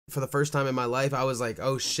for the first time in my life, I was like,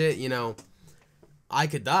 oh shit, you know, I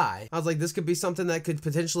could die. I was like, this could be something that could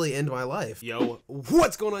potentially end my life. Yo,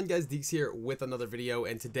 what's going on, guys? Deaks here with another video,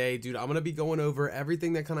 and today, dude, I'm gonna be going over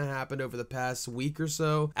everything that kind of happened over the past week or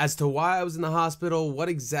so as to why I was in the hospital, what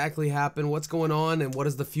exactly happened, what's going on, and what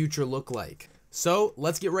does the future look like. So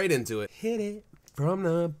let's get right into it. Hit it from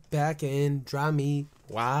the back end, drive me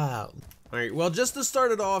wild. Alright, well, just to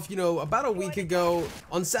start it off, you know, about a week ago,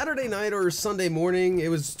 on Saturday night or Sunday morning, it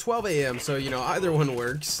was 12 a.m., so, you know, either one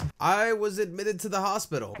works, I was admitted to the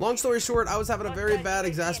hospital. Long story short, I was having a very bad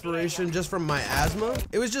exasperation just from my asthma.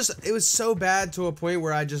 It was so bad to a point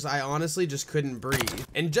where I honestly just couldn't breathe.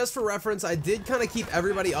 And just for reference, I did kind of keep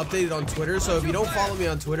everybody updated on Twitter, so if you don't follow me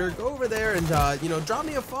on Twitter, go over there and, you know, drop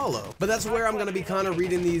me a follow. But that's where I'm going to be kind of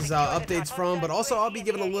reading these updates from, but also I'll be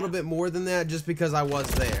giving a little bit more than that just because I was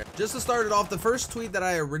there. Just to start it off, the first tweet that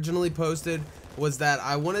I originally posted was that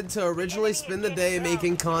I wanted to originally spend the day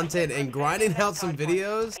making content and grinding out some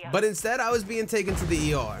videos, but instead I was being taken to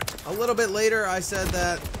the ER. A little bit later, I said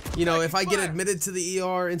that, you know, if I get admitted to the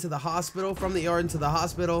ER into the hospital, from the ER into the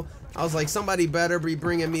hospital, I was like, somebody better be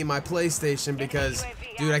bringing me my PlayStation because,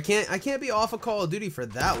 dude, I can't be off of Call of Duty for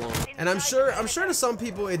that long. And I'm sure to some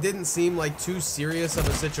people it didn't seem like too serious of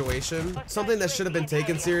a situation, something that should have been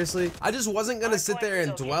taken seriously. I just wasn't gonna sit there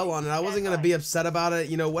and dwell on it. I wasn't gonna be upset about it.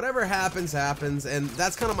 You know, whatever happens, happens, and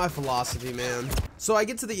that's kind of my philosophy, man. So I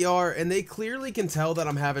get to the ER and they clearly can tell that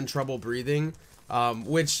I'm having trouble breathing.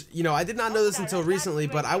 Which, you know, I did not know this until recently,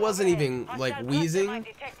 but I wasn't even like wheezing,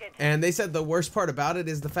 and they said the worst part about it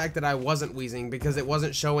is the fact that I wasn't wheezing because it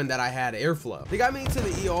wasn't showing that I had airflow. They got me to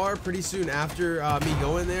the ER pretty soon after me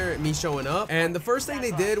going there, me showing up, and the first thing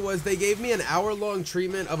they did was they gave me an hour-long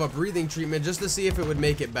treatment of a breathing treatment just to see if it would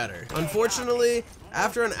make it better. Unfortunately,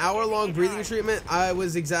 after an hour-long breathing treatment, I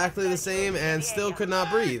was exactly the same and still could not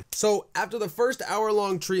breathe. So after the first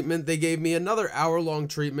hour-long treatment, they gave me another hour-long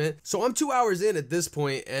treatment. So I'm 2 hours in at this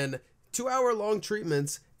point, and 2 hour-long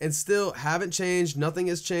treatments and still haven't changed. Nothing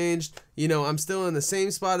has changed. You know, I'm still in the same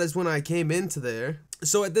spot as when I came into there.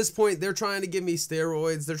 So at this point, they're trying to give me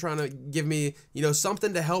steroids. They're trying to give me, you know,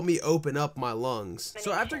 something to help me open up my lungs.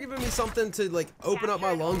 So after giving me something to like open up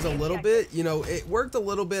my lungs a little bit, you know, it worked a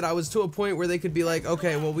little bit. I was to a point where they could be like,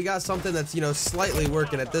 okay, well, we got something that's, you know, slightly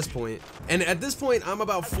working at this point. And at this point, I'm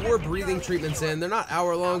about 4 breathing treatments in. They're not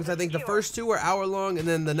hour longs. I think the first 2 were hour long, and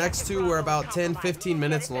then the next 2 were about 10-15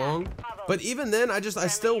 minutes long. But even then, I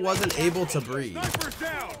still wasn't able to breathe.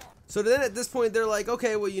 So then at this point, they're like,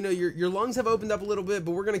 okay, well, you know, your lungs have opened up a little bit,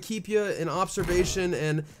 but we're going to keep you in observation,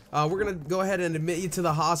 and we're going to go ahead and admit you to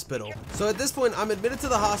the hospital. So at this point, I'm admitted to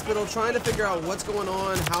the hospital, trying to figure out what's going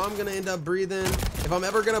on, how I'm going to end up breathing, if I'm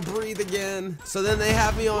ever going to breathe again. So then they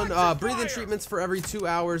have me on breathing treatments for every 2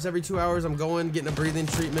 hours. Every 2 hours, I'm going, getting a breathing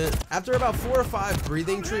treatment. After about 4 or 5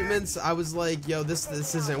 breathing treatments, I was like, yo, this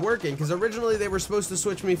isn't working, because originally they were supposed to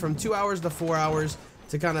switch me from 2 hours to 4 hours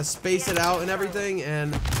to kind of space it out and everything,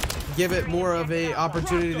 and give it more of a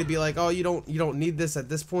opportunity to be like, oh, you don't need this at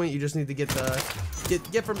this point. You just need to get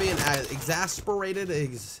from being exasperated,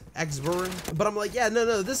 exuberant. But I'm like, yeah,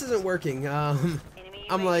 no, this isn't working. I'm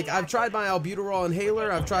like, I've tried my albuterol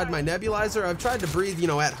inhaler, I've tried my nebulizer, I've tried to breathe, you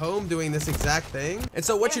know, at home doing this exact thing. And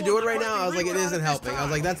so what you're doing right now, I was like, it isn't helping. I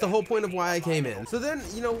was like, that's the whole point of why I came in. So then,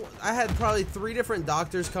 you know, I had probably 3 different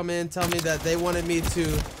doctors come in, tell me that they wanted me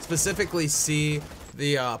to specifically see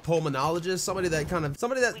the pulmonologist, somebody that kind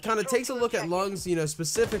of takes a look at lungs, you know,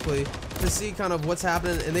 specifically to see kind of what's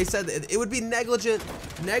happening. And they said it would be negligent,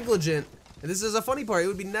 and this is a funny part, it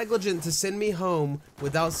would be negligent to send me home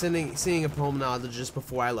without seeing a pulmonologist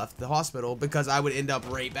before I left the hospital, because I would end up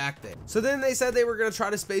right back there. So then they said they were going to try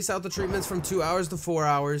to space out the treatments from 2 hours to 4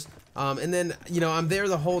 hours, and then, you know, I'm there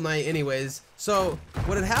the whole night anyways. So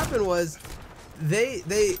what had happened was they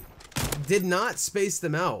did not space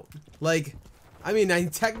them out. Like, I mean,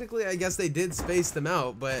 technically, I guess they did space them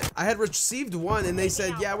out, but I had received one, and they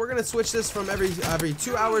said, yeah, we're gonna switch this from every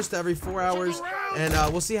 2 hours to every 4 hours, and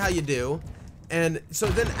we'll see how you do. And so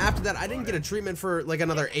then after that, I didn't get a treatment for like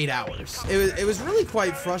another 8 hours. It was really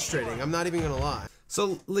quite frustrating. I'm not even gonna lie.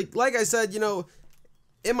 So like I said, you know,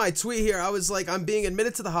 in my tweet here, I was like, I'm being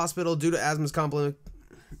admitted to the hospital due to asthma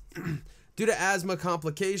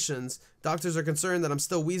complications. Doctors are concerned that I'm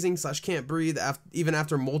still wheezing / can't breathe even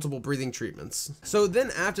after multiple breathing treatments. So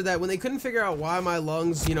then after that, when they couldn't figure out why my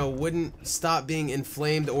lungs, you know, wouldn't stop being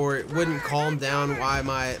inflamed, or it wouldn't calm down, why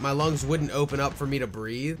my lungs wouldn't open up for me to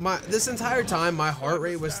breathe, this entire time my heart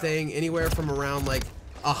rate was staying anywhere from around like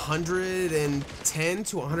 110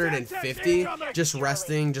 to 150, just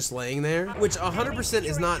resting, just laying there, which 100%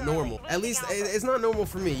 is not normal. At least it's not normal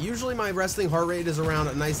for me. Usually my resting heart rate is around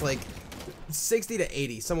a nice like 60 to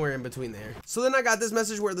 80, somewhere in between there. So then I got this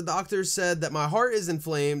message where the doctor said that my heart is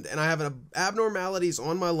inflamed and I have abnormalities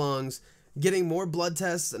on my lungs, getting more blood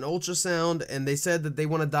tests and ultrasound, and they said that they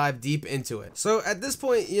want to dive deep into it. So at this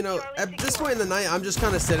point, you know, at this point in the night, I'm just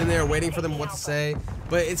kind of sitting there waiting for them what to say,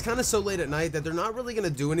 but it's kind of so late at night that they're not really going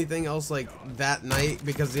to do anything else like that night,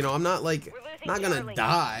 because, you know, I'm not like, not gonna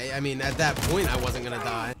die. I mean, at that point, I wasn't gonna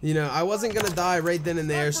die. You know, I wasn't gonna die right then and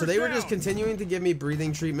there, so they were just continuing to give me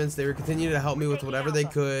breathing treatments. They were continuing to help me with whatever they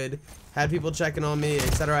could. Had people checking on me,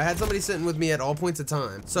 etc. I had somebody sitting with me at all points of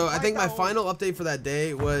time. So I think my final update for that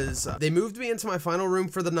day was they moved me into my final room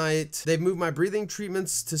for the night. They've moved my breathing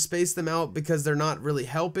treatments to space them out because they're not really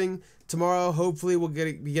helping. Tomorrow, hopefully, we'll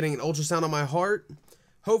be getting an ultrasound on my heart.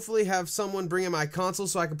 Hopefully have someone bring in my console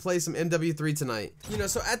so I can play some MW3 tonight. You know,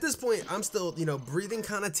 so at this point, I'm still, you know, breathing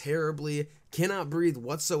kind of terribly, cannot breathe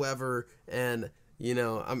whatsoever, and, you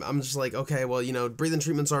know, I'm just like, okay, well, you know, breathing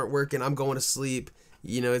treatments aren't working, I'm going to sleep.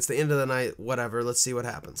 You know, it's the end of the night, whatever, let's see what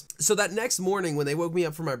happens. So that next morning when they woke me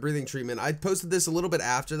up for my breathing treatment, I posted this a little bit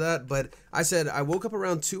after that, but I said I woke up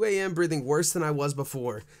around 2 a.m. breathing worse than I was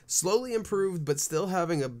before. Slowly improved, but still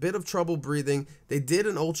having a bit of trouble breathing. They did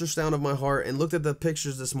an ultrasound of my heart and looked at the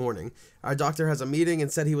pictures this morning. Our doctor has a meeting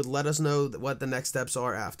and said he would let us know what the next steps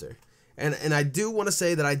are after. And I do want to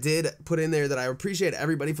say that I did put in there that I appreciate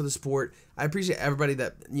everybody for the support. I appreciate everybody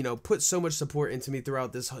that, you know, put so much support into me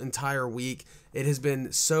throughout this entire week. It has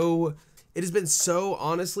been so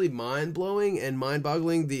honestly mind-blowing and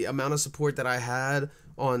mind-boggling, the amount of support that I had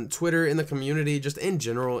on Twitter, in the community, just in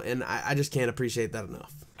general, and I just can't appreciate that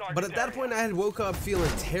enough. But at that point, I had woke up feeling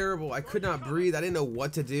terrible. I could not breathe. I didn't know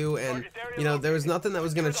what to do, and, you know, there was nothing that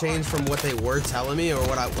was going to change from what they were telling me or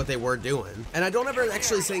what they were doing. And I don't ever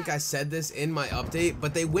actually think I said this in my update,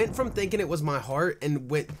 but they went from thinking it was my heart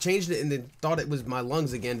and changed it and then thought it was my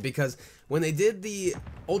lungs again, because when they did the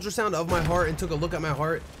ultrasound of my heart and took a look at my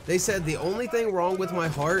heart, they said the only thing wrong with my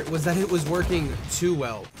heart was that it was working too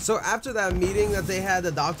well. So after that meeting that they had,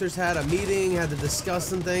 the doctors had a meeting, had to discuss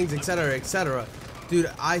some things, etc., etc. Dude,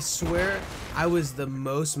 I swear I was the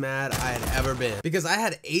most mad I had ever been, because I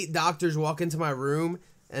had 8 doctors walk into my room,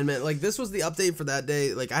 and man, like, this was the update for that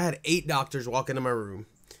day. Like, I had 8 doctors walk into my room,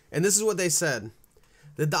 and this is what they said.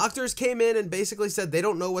 The doctors came in and basically said they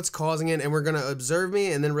don't know what's causing it, and we're going to observe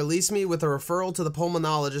me and then release me with a referral to the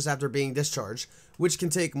pulmonologist after being discharged, which can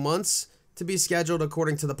take months to be scheduled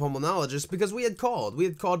according to the pulmonologist, because we had called,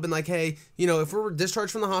 been like, hey, you know, if we're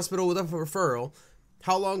discharged from the hospital with a referral,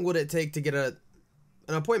 how long would it take to get an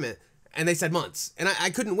appointment? And they said months, and I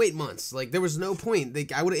couldn't wait months. Like, there was no point.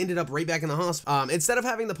 I would have ended up right back in the hospital. Instead of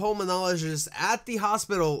having the pulmonologist at the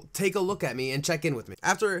hospital take a look at me and check in with me.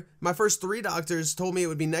 After my first 3 doctors told me it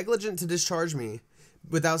would be negligent to discharge me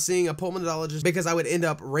without seeing a pulmonologist, because I would end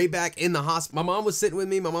up right back in the hospital. My mom was sitting with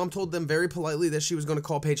me. My mom told them very politely that she was going to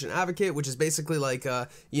call patient advocate, which is basically like,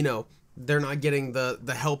 you know, they're not getting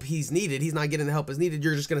the help he's needed. He's not getting the help is needed.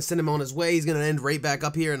 You're just going to send him on his way. He's going to end right back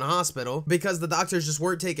up here in the hospital, because the doctors just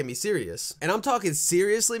weren't taking me serious. And I'm talking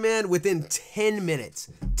seriously, man, within 10 minutes.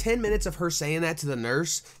 10 minutes of her saying that to the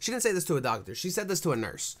nurse. She didn't say this to a doctor. She said this to a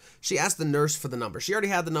nurse. She asked the nurse for the number. She already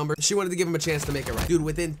had the number. She wanted to give him a chance to make it right. Dude,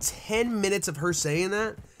 within 10 minutes of her saying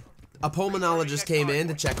that, a pulmonologist came in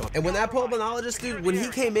to check on me. And when that pulmonologist, dude, when he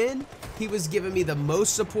came in, he was giving me the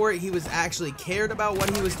most support. He was actually cared about what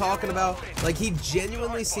he was talking about. Like, he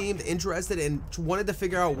genuinely seemed interested and wanted to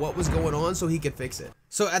figure out what was going on so he could fix it.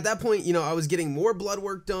 So at that point, you know, I was getting more blood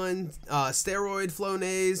work done, steroid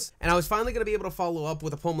Flonase, and I was finally going to be able to follow up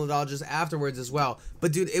with a pulmonologist afterwards as well.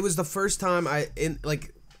 But dude, it was the first time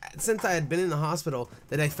since I had been in the hospital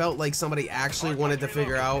that I felt like somebody actually wanted to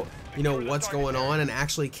figure out, you know, what's going on and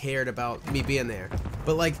actually cared about me being there.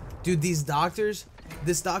 But like, dude, this doctor,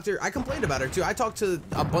 I complained about her too. I talked to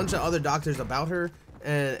a bunch of other doctors about her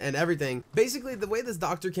and everything. Basically, the way this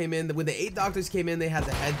doctor came in, when the 8 doctors came in, they had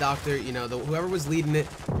the head doctor, you know, whoever was leading it.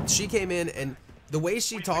 She came in, and the way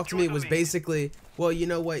she talked to me was basically, well, you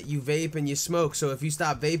know what, you vape and you smoke, so if you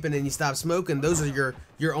stop vaping and you stop smoking, those are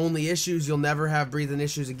your only issues. You'll never have breathing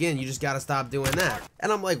issues again. You just gotta stop doing that.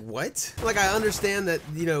 And I'm like, what? Like, I understand that,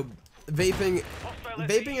 you know, vaping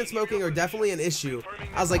and smoking are definitely an issue.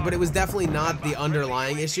 I was like, but it was definitely not the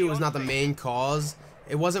underlying issue. It was not the main cause.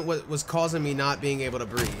 It wasn't what was causing me not being able to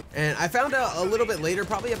breathe. And I found out a little bit later,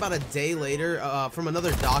 probably about a day later, from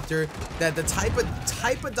another doctor, that the type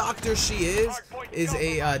of doctor she is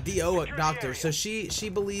a DO doctor. So she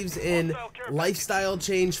believes in lifestyle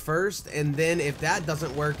change first, and then if that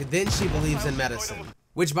doesn't work, then she believes in medicine.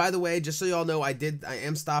 Which, by the way, just so y'all know, I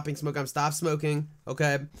am stopping smoking. I'm stopped smoking,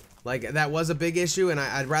 okay? Like, that was a big issue, and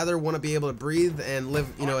I'd rather want to be able to breathe and live,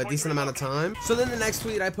 you know, a decent amount of time. So then the next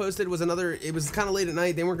tweet I posted was another, it was kind of late at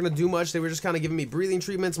night. They weren't going to do much. They were just kind of giving me breathing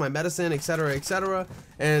treatments, my medicine, etc., etc.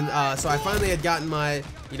 And so I finally had gotten my,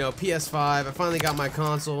 you know, PS5. I finally got my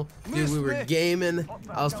console. Dude, we were gaming.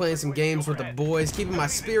 I was playing some games with the boys, keeping my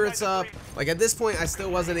spirits up. Like, at this point, I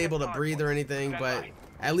still wasn't able to breathe or anything, but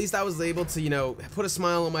at least I was able to, you know, put a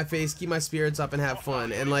smile on my face, keep my spirits up, and have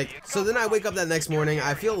fun. And like, so then I wake up that next morning,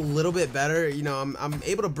 I feel a little bit better. You know, I'm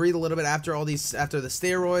able to breathe a little bit after all these, after the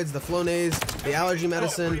steroids, the Flonase, the allergy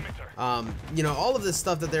medicine, you know, all of this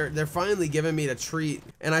stuff that they're finally giving me to treat.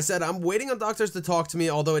 And I said, I'm waiting on doctors to talk to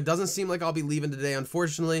me, although it doesn't seem like I'll be leaving today,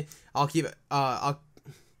 unfortunately. I'll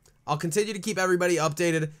continue to keep everybody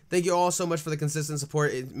updated. Thank you all so much for the consistent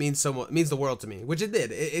support. It means means the world to me, which it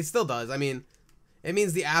did. It still does. I mean, it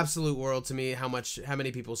means the absolute world to me how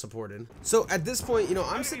many people supported. So at this point, you know,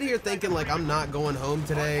 I'm sitting here thinking like I'm not going home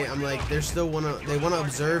today. I'm like, they wanna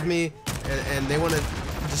observe me, and they wanna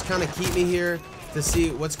just kind of keep me here to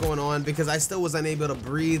see what's going on, because I still wasn't able to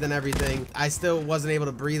breathe and everything. I still wasn't able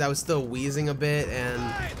to breathe. I was still wheezing a bit, and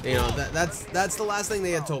you know, that's the last thing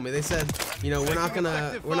they had told me. They said, you know, we're not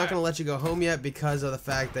gonna let you go home yet because of the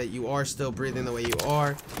fact that you are still breathing the way you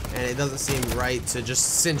are, and it doesn't seem right to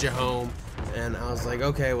just send you home. And I was like,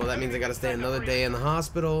 okay, well, that means I gotta stay another day in the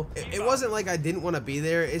hospital. It wasn't like I didn't want to be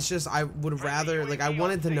there. It's just I would rather, like, I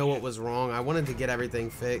wanted to know what was wrong. I wanted to get everything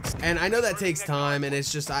fixed. And I know that takes time, and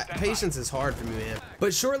it's just, patience is hard for me, man.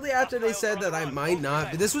 But shortly after they said that I might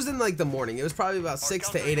not, this was in like the morning. It was probably about 6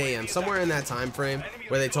 to 8 a.m., somewhere in that time frame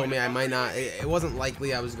where they told me I might not, it wasn't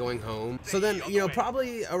likely I was going home. So then, you know,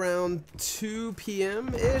 probably around 2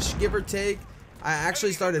 p.m.-ish, give or take, I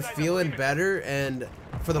actually started feeling better, and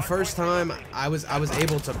for the first time I was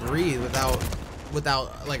able to breathe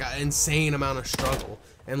without like an insane amount of struggle.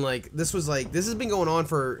 And like, this has been going on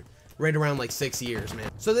for right around like 6 years, man.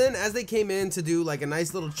 So then as they came in to do like a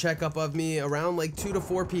nice little checkup of me around like 2 to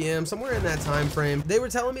 4 p.m., somewhere in that time frame, they were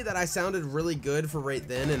telling me that I sounded really good for right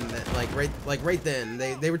then, and that, right then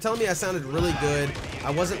they were telling me I sounded really good. I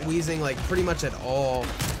wasn't wheezing like pretty much at all.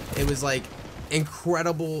 It was like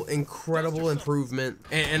incredible improvement,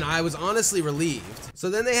 and I was honestly relieved. So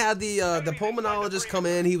then they had the pulmonologist come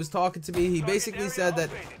in. He was talking to me. He basically said that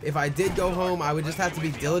if I did go home, I would just have to be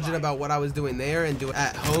diligent about what I was doing there and do it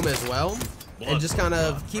at home as well, and just kind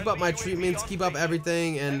of keep up my treatments, keep up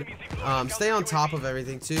everything, and stay on top of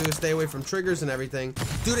everything too, stay away from triggers and everything.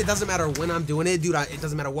 Dude, it doesn't matter when I'm doing it, dude. It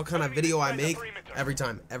doesn't matter what kind of video I make. Every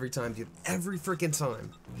time, dude, every freaking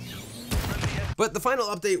time. But the final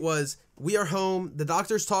update was, we are home. The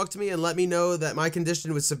doctors talked to me and let me know that my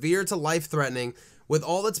condition was severe to life-threatening. With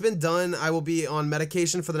all that's been done, I will be on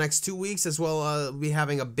medication for the next 2 weeks, as well as be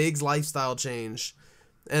having a big lifestyle change.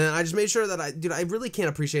 And I just made sure that dude, I really can't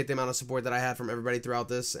appreciate the amount of support that I had from everybody throughout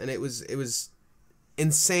this, and it was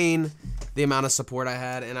insane the amount of support I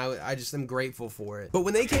had, and I just am grateful for it. But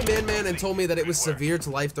when they came in, man, and told me that it was severe to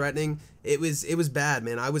life-threatening, it was bad,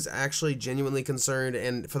 man. I was actually genuinely concerned,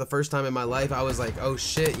 and for the first time in my life, I was like, oh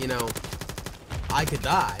shit, you know, I could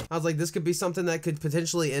die. I was like, this could be something that could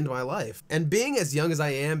potentially end my life. And being as young as I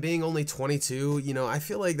am, being only 22, you know, I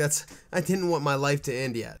feel like I didn't want my life to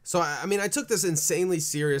end yet. So, I mean, I took this insanely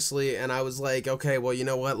seriously, and I was like, okay, well, you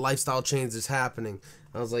know what? Lifestyle change is happening.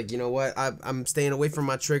 I was like, you know what? I'm staying away from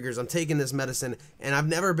my triggers. I'm taking this medicine, and I've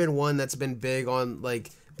never been one that's been big on,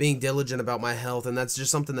 like, being diligent about my health, and that's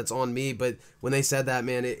just something that's on me. But when they said that,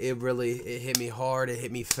 man, it really hit me hard. It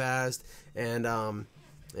hit me fast, and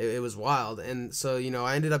it was wild. And so, you know,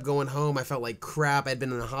 I ended up going home. I felt like crap. I'd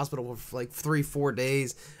been in the hospital for like 3-4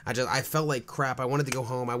 days. I felt like crap. I wanted to go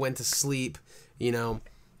home. I went to sleep, you know,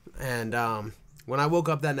 and when I woke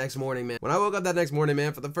up that next morning, man,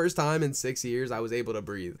 for the first time in 6 years, I was able to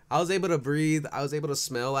breathe. I was able to breathe. I was able to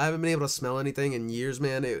smell. I haven't been able to smell anything in years,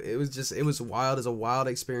 man. It was wild. It's a wild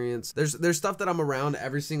experience. There's stuff that I'm around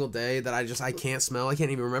every single day that I can't smell. I can't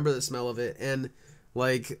even remember the smell of it. And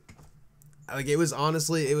like it was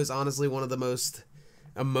honestly one of the most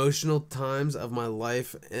emotional times of my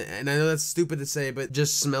life, and I know that's stupid to say, but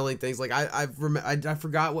just smelling things, like I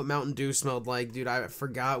forgot what Mountain Dew smelled like, dude. I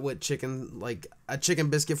forgot what a chicken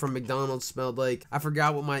biscuit from McDonald's smelled like. I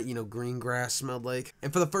forgot what my, you know, green grass smelled like.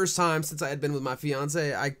 And for the first time since I had been with my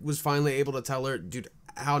fiance, I was finally able to tell her, dude,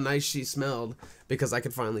 how nice she smelled because I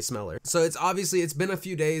could finally smell her. So it's been a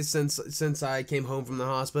few days since I came home from the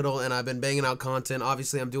hospital, and I've been banging out content.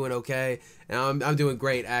 Obviously I'm doing okay, and I'm doing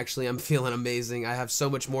great actually. I'm feeling amazing. I have so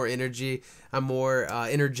much more energy. I'm more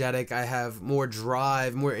energetic. I have more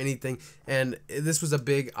drive, more anything, and this was a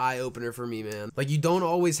big eye-opener for me, man. Like, you don't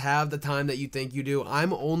always have the time that you think you do.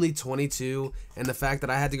 I'm only 22, and the fact that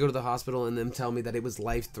I had to go to the hospital and them tell me that it was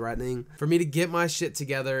life-threatening, for me to get my shit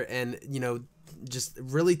together and, you know, just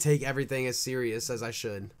really take everything as serious as I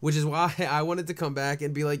should. Which is why I wanted to come back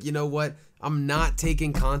and be like, you know what? I'm not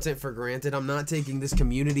taking content for granted. I'm not taking this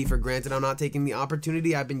community for granted. I'm not taking the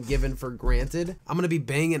opportunity I've been given for granted. I'm gonna be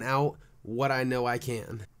banging out what I know I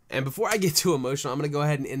can. And before I get too emotional, I'm gonna go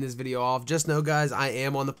ahead and end this video off. Just know, guys, I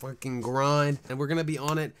am on the fucking grind, and we're gonna be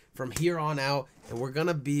on it from here on out, and we're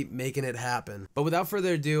gonna be making it happen. But without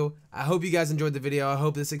further ado, I hope you guys enjoyed the video. I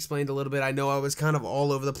hope this explained a little bit. I know I was kind of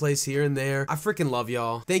all over the place here and there. I freaking love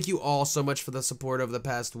y'all. Thank you all so much for the support over the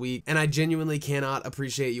past week, and I genuinely cannot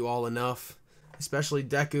appreciate you all enough. Especially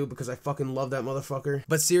Deku, because I fucking love that motherfucker.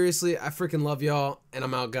 But seriously, I freaking love y'all, and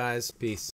I'm out, guys. Peace.